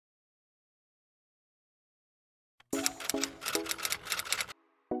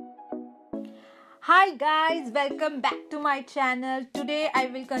Hi guys, welcome back to my channel. Today I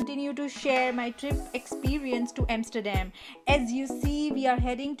will continue to share my trip experience to Amsterdam. As you see, we are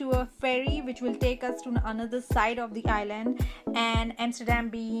heading to a ferry which will take us to another side of the island, and Amsterdam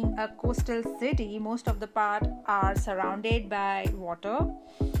being a coastal city, most of the part are surrounded by water,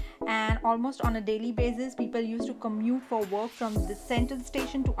 and almost on a daily basis people used to commute for work from the central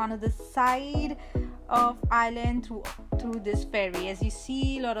station to another side of island through this ferry. As you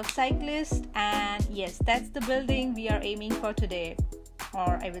see, a lot of cyclists, and yes, that's the building we are aiming for today,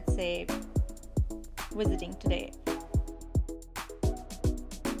 or I would say visiting today.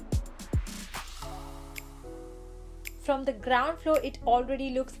 From the ground floor it already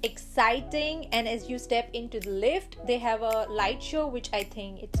looks exciting, and as you step into the lift they have a light show which I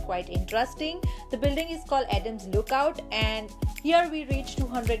think it's quite interesting. The building is called Adam's Lookout, and here we reach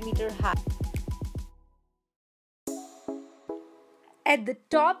 200-meter high. At the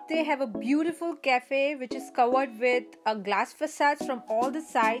top they have a beautiful cafe which is covered with a glass facades from all the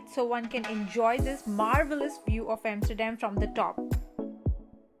sides, so one can enjoy this marvelous view of Amsterdam from the top.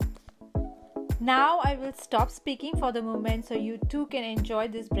 Now I will stop speaking for the moment so you too can enjoy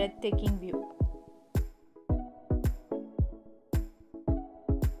this breathtaking view.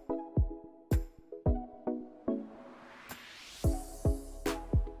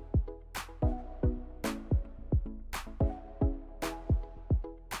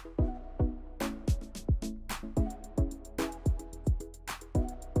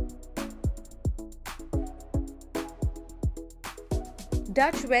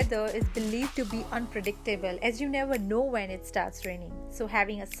 Dutch weather is believed to be unpredictable, as you never know when it starts raining. So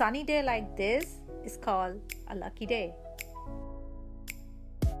having a sunny day like this is called a lucky day.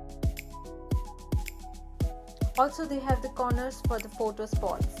 Also, they have the corners for the photo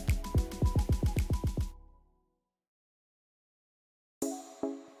spots.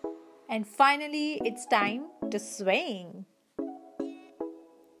 And finally, it's time to swing.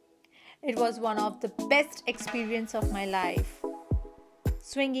 It was one of the best experiences of my life.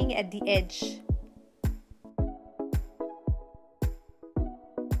 Swinging at the edge.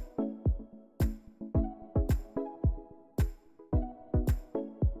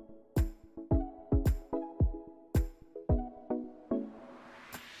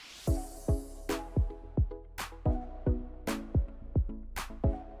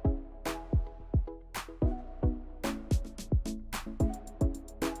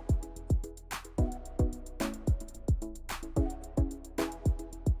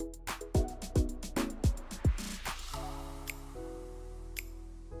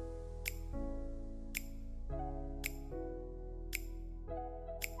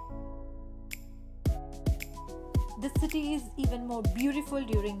 The city is even more beautiful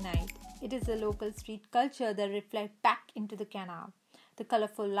during night. It is a local street culture that reflects back into the canal. The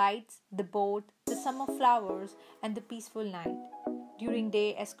colorful lights, the boat, the summer flowers, and the peaceful night. During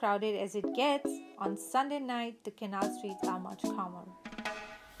day, as crowded as it gets, on Sunday night, the canal streets are much calmer.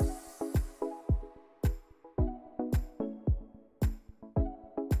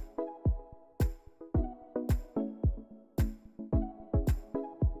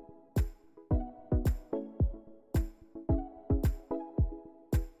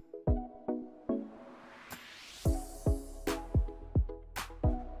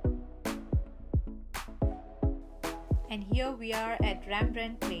 And here we are at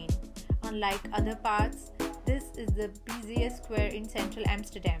Rembrandtplein. Unlike other parts, this is the busiest square in central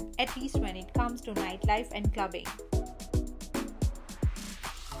Amsterdam, at least when it comes to nightlife and clubbing.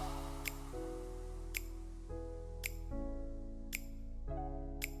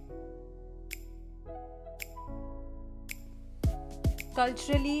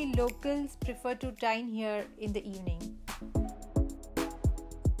 Culturally, locals prefer to dine here in the evening.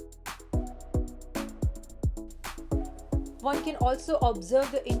 One can also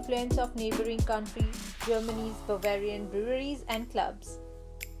observe the influence of neighboring countries, Germany's Bavarian breweries and clubs.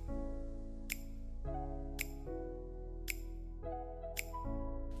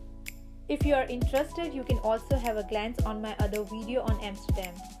 If you are interested, you can also have a glance on my other video on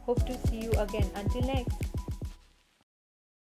Amsterdam. Hope to see you again. Until next.